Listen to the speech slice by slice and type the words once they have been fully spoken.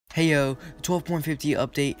Hey yo, the 12.50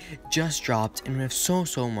 update just dropped and we have so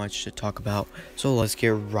much to talk about, so let's get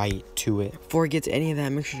right to it. Before I get to any of that,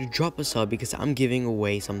 make sure to drop a sub because I'm giving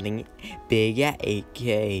away something big at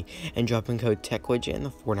 8K and dropping code TechWidget in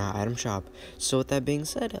the Fortnite item shop. So with that being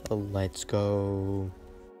said, let's go.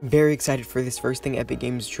 Very excited for this first thing Epic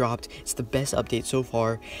Games dropped. It's the best update so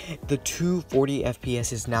far. The 240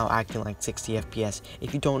 FPS is now acting like 60 FPS.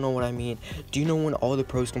 If you don't know what I mean, do you know when all the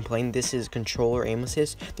pros complain this is controller aim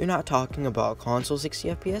assist? They're not talking about console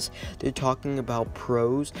 60 FPS. They're talking about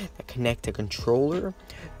pros that connect a controller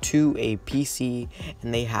to a PC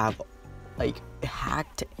and they have like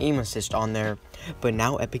hacked aim assist on there. But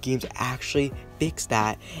now Epic Games actually fixed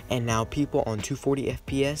that, and now people on 240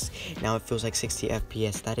 FPS, now it feels like 60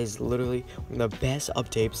 FPS. That is literally one of the best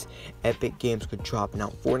updates Epic Games could drop. Now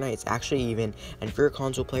Fortnite is actually even, and if you're a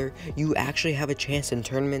console player, you actually have a chance in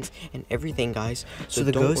tournaments and everything, guys. So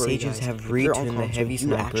the ghost agents have retuned the heavy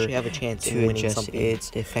sniper. You actually have a chance to adjust its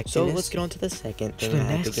effectiveness. So let's get on to the second thing. The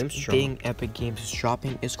next thing Epic Games is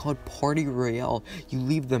dropping is called Party Royale. You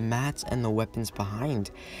leave the mats and the weapons behind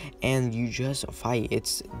and you just fight.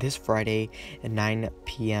 It's this Friday at 9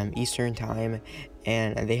 p.m. Eastern time,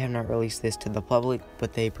 and they have not released this to the public,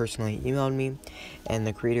 but they personally emailed me and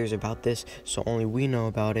the creators about this, so only we know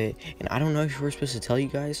about it. And I don't know if we're supposed to tell you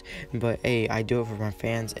guys, but hey, I do it for my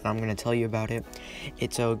fans and I'm gonna tell you about it.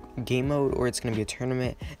 It's a game mode, or it's gonna be a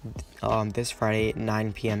tournament this Friday at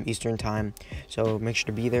 9 p.m. Eastern time, so make sure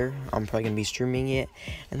to be there. I'm probably gonna be streaming it,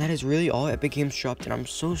 and that is really all Epic Games dropped, and I'm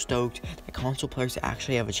so stoked that console players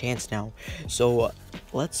actually have a chance now. So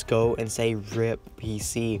let's go and say RIP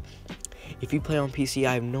PC. If you play on PC,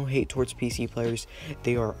 I have no hate towards PC players.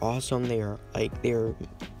 They are awesome. They're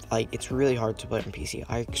it's really hard to play on PC.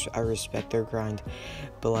 I respect their grind,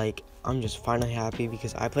 but like I'm just finally happy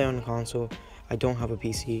because I play on a console. I don't have a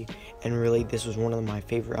PC, and really this was one of my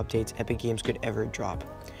favorite updates Epic Games could ever drop.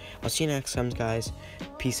 I'll see you next time, guys.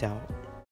 Peace out.